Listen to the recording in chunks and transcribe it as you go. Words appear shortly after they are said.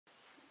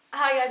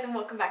Hi guys and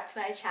welcome back to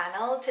my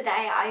channel.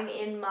 Today I'm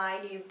in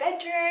my new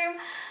bedroom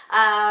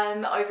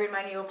over in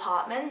my new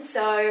apartment.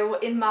 So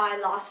in my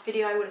last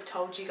video I would have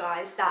told you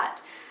guys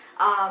that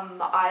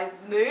I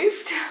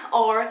moved,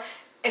 or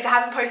if I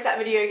haven't posted that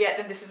video yet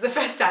then this is the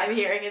first time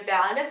hearing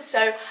about it.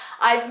 So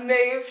I've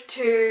moved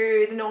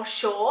to the North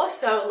Shore,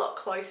 so a lot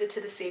closer to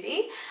the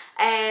city,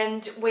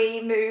 and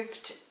we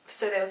moved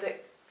so there was a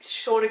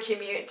shorter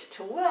commute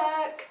to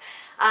work.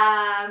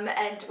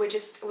 And we're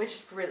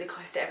just really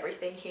close to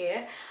everything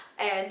here,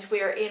 and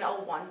we're in a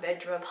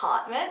one-bedroom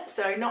apartment,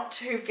 so not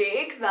too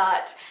big,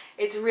 but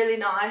it's really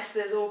nice.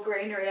 There's all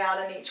greenery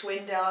out in each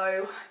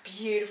window,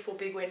 beautiful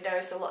big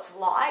windows, so lots of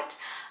light.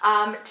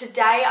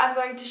 Today I'm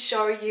going to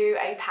show you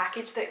a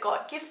package that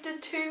got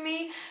gifted to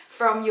me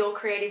from Your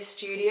Creative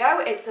Studio.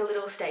 It's a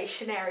little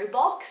stationery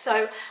box,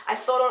 so I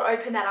thought I'd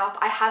open that up.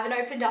 I haven't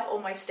opened up all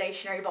my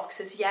stationery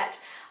boxes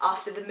yet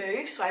after the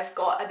move, so I've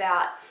got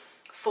about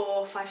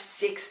 4, 5,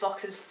 6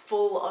 boxes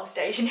full of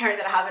stationery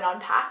that I haven't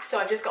unpacked. So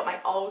I've just got my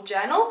old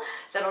journal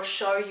that'll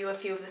show you a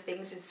few of the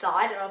things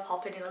inside, and I'll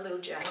pop it in a little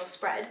journal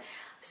spread.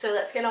 So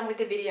let's get on with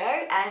the video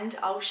and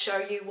I'll show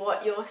you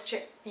what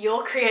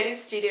Your Creative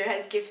Studio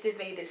has gifted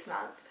me this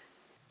month.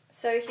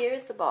 So here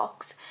is the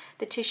box.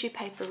 The tissue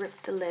paper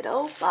ripped a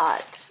little,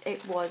 but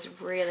it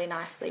was really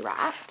nicely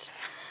wrapped.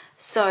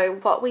 So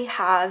what we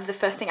have, the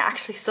first thing I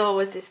actually saw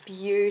was this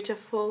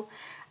beautiful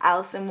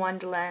Alice in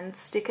Wonderland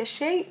sticker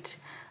sheet.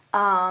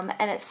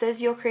 And it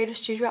says Your Creative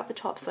Studio up the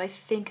top, so I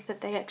think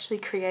that they actually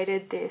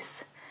created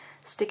this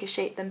sticker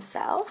sheet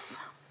themselves.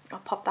 I'll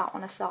pop that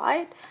one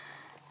aside.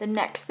 The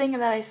next thing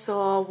that I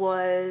saw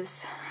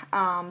was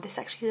this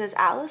actually says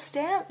Alice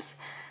stamps,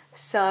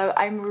 so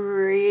I'm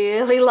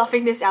really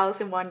loving this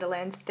Alice in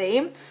Wonderland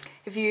theme.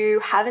 If you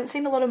haven't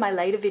seen a lot of my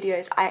later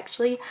videos, I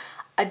actually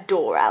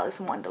adore Alice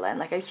in Wonderland,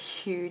 like a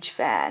huge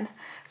fan,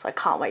 so I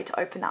can't wait to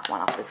open that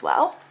one up as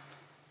well.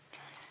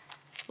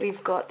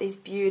 We've got these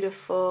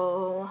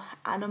beautiful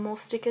animal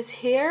stickers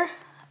here,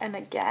 and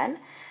again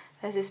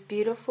there's this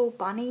beautiful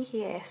bunny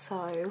here,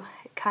 so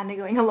kind of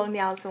going along the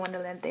Alice in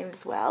Wonderland theme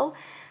as well.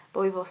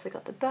 But we've also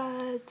got the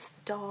birds,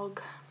 the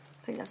dog,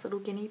 I think that's a little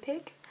guinea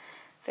pig,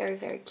 very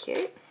very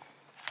cute.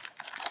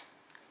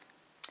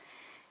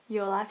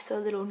 Your Life's a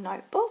little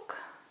notebook,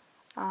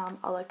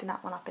 I'll open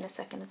that one up in a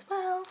second as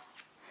well.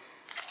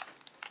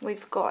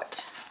 We've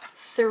got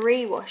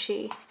 3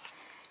 washi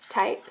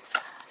tapes.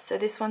 So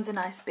this one's a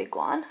nice big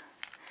one.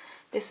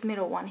 This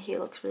middle one here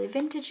looks really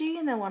vintagey,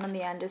 and the one on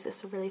the end is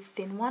just a really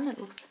thin one. It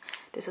looks,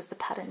 this is the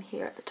pattern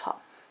here at the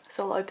top.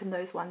 So I'll open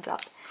those ones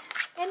up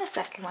in a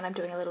second when I'm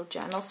doing a little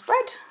journal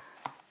spread.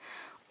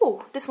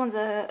 Oh, this one's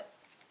a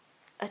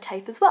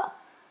tape as well.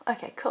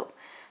 Okay, cool.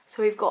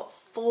 So we've got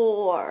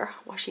 4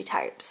 washi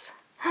tapes.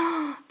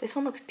 This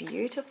one looks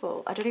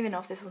beautiful. I don't even know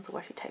if this one's a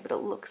washi tape, but it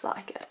looks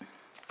like it.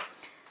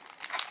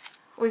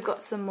 We've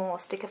got some more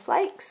sticker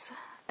flakes.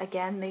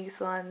 Again,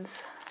 these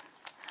ones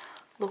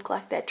look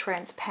like they're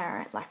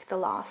transparent like the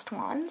last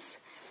ones,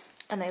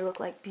 and they look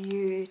like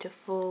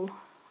beautiful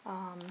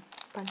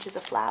bunches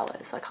of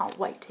flowers. I can't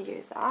wait to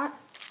use that.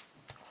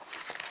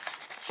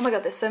 Oh my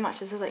god, there's so much.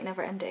 This is like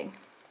never ending.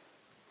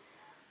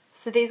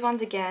 So these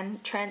ones, again,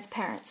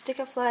 transparent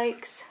sticker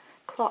flakes,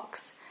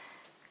 clocks,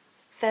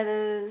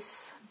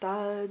 feathers,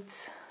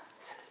 birds.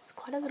 So it's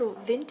quite a little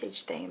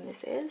vintage theme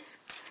this is.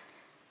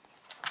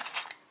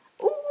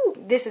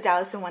 This is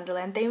Alice in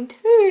Wonderland theme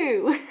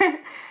too.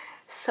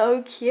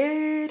 So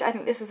cute. I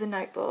think this is a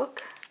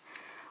notebook,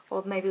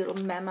 or maybe a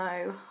little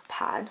memo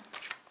pad.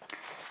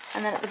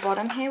 And then at the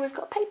bottom here we've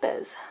got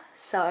papers.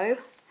 So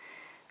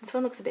this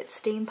one looks a bit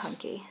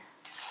steampunky.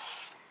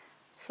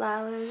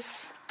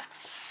 Flowers,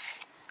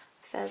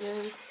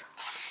 feathers.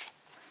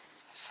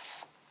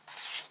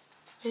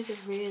 These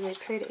are really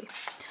pretty.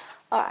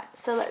 Alright,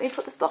 so let me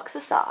put this box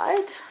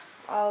aside.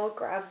 I'll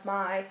grab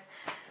my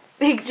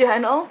big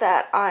journal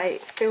that I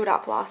filled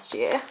up last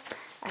year.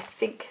 I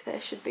think there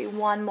should be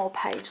one more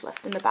page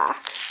left in the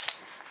back.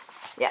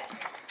 Yeah,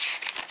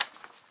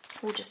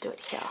 we'll just do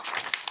it here.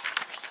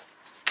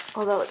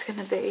 Although it's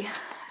going to be,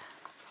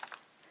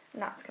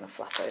 no, it's going to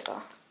flap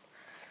over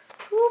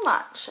too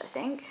much, I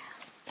think.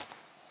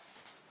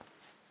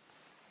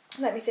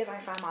 Let me see if I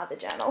can find my other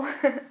journal.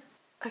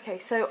 Okay,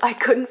 so I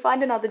couldn't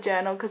find another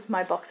journal because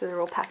my boxes are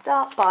all packed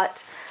up,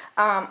 but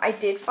I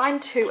did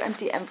find 2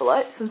 empty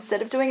envelopes.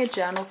 Instead of doing a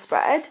journal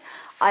spread,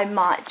 I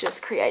might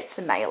just create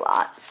some mail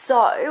art.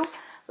 So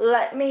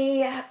let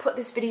me put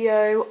this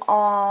video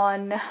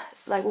on,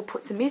 like we'll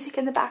put some music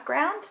in the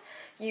background.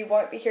 You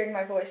won't be hearing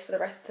my voice for the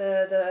rest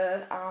of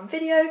the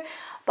video,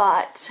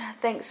 but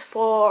thanks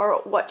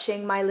for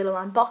watching my little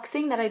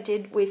unboxing that I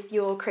did with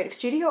Your Creative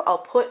Studio. I'll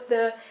put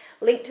the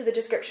link to the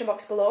description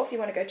box below if you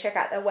want to go check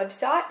out their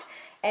website.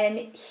 And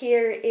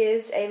here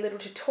is a little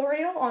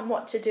tutorial on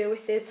what to do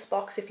with this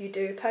box if you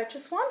do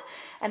purchase one,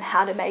 and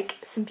how to make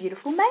some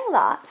beautiful mail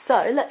art.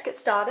 So let's get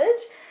started.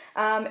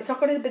 It's not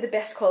going to be the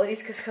best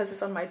qualities because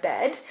it's on my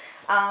bed,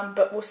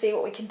 but we'll see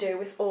what we can do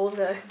with all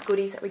the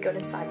goodies that we got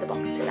inside the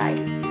box today.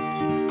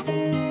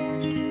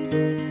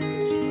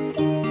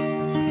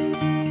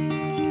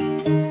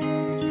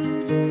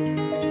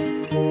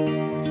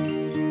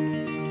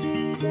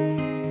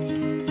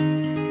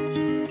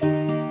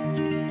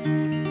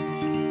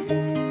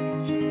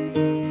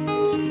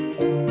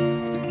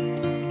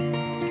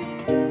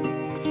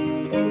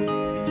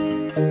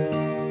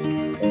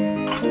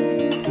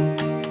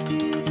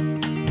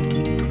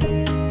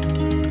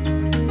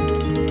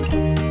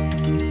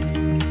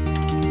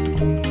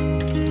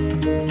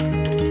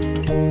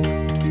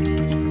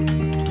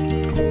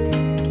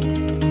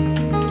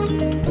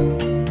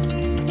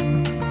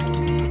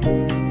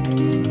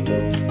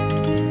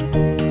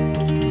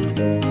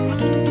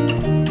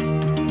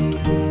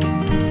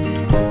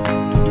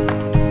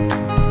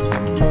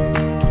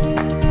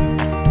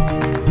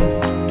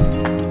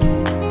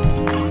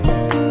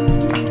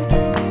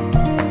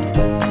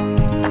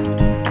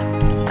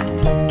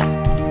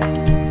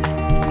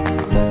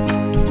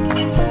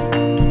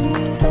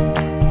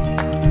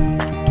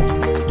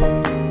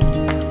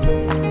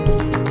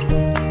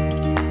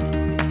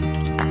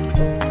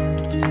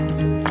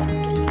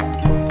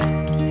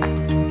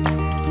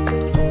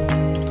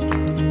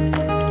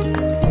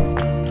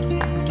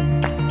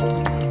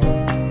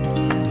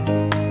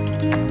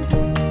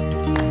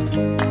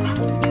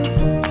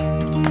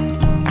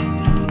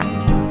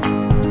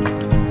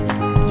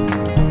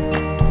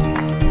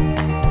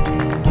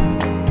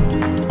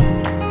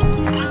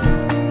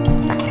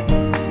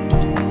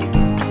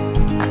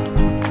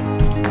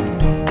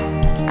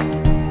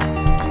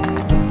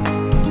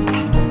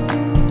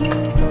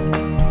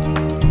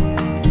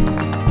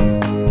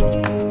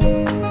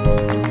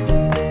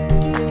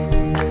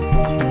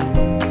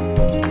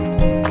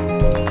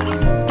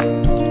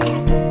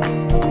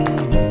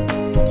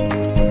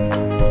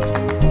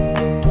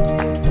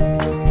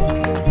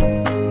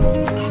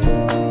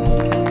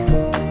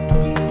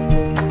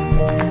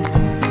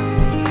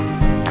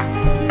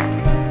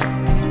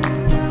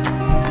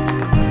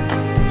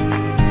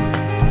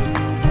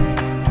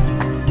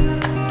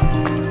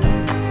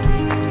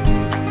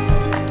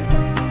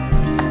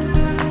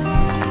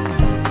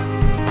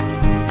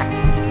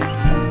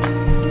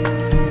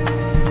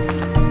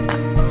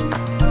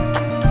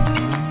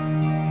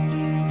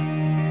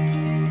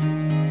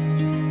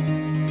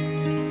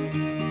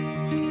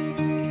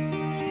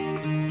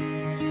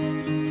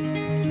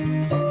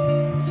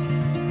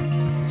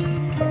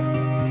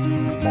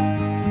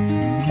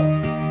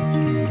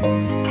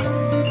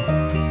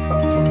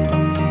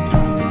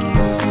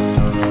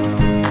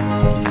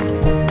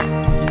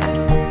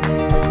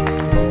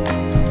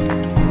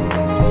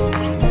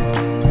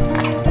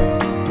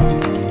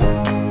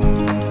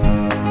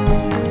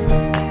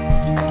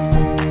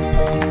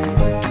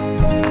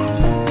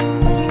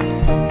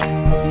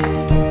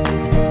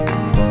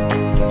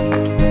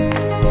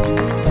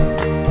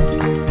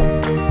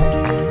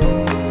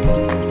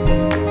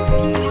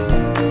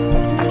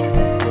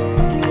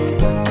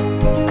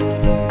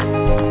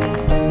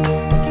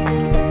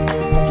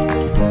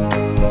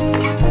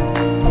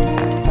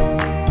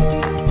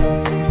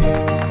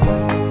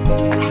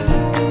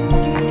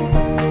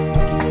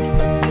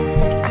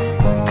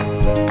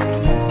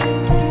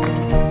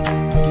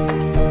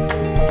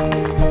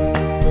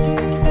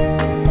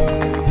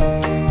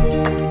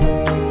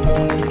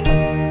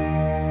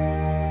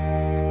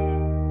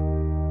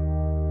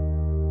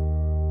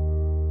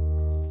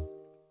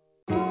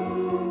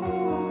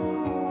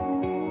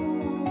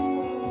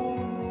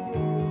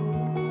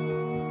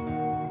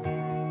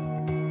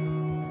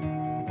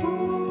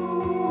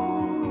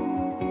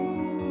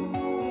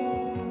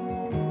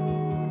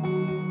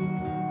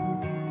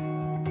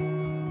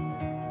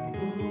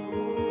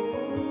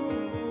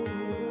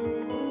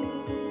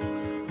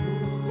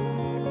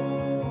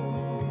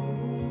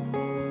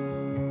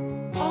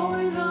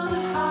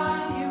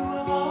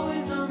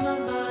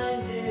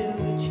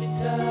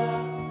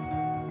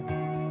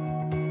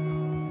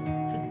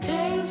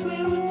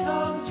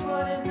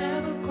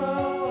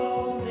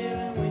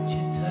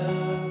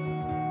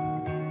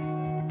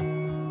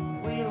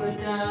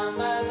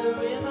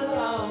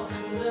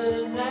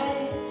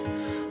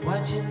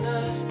 watching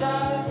the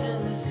stars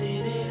and the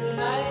city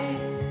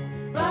lights.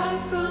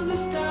 Right from the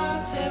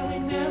start, said we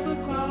never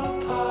grow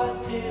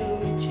apart, dear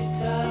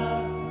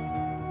Wichita.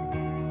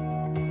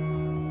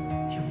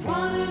 You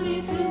wanted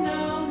me to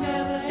know,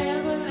 never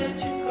ever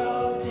let you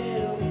go,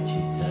 dear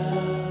Wichita.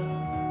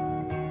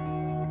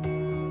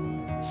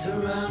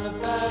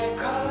 Surrounded by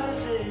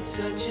colors, it's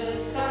such a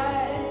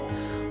sight,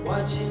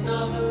 watching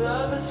all the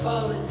lovers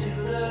fall into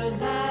the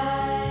night.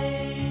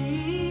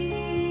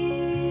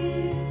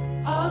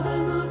 All the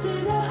moods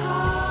in a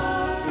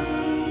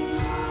heartbeat,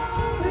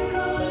 we're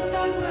going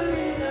back where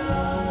it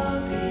all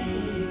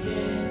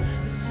began.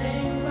 The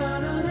same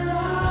ground on the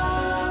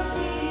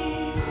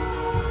heartbeat,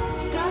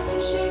 starts to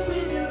shake,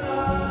 we do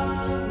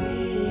all we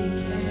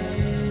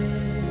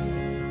can.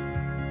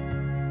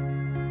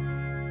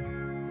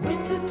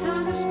 Winter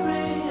turned to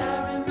spring, I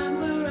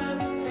remember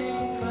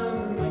everything from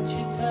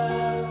Wichita.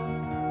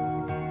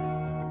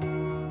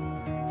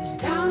 This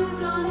town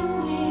is on its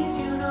knees,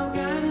 you know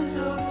God is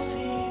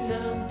overseas,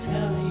 I'm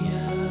telling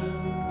ya.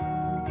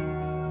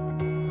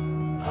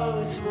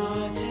 Oh, it's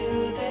more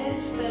to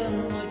this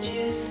than what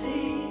you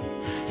see.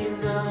 You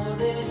know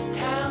this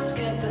town's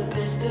got the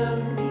best of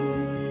me.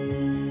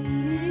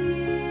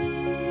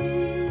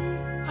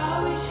 Are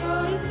we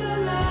sure it's the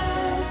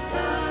last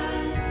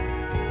time?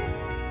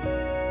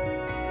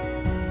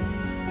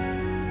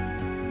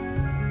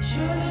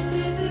 Sure.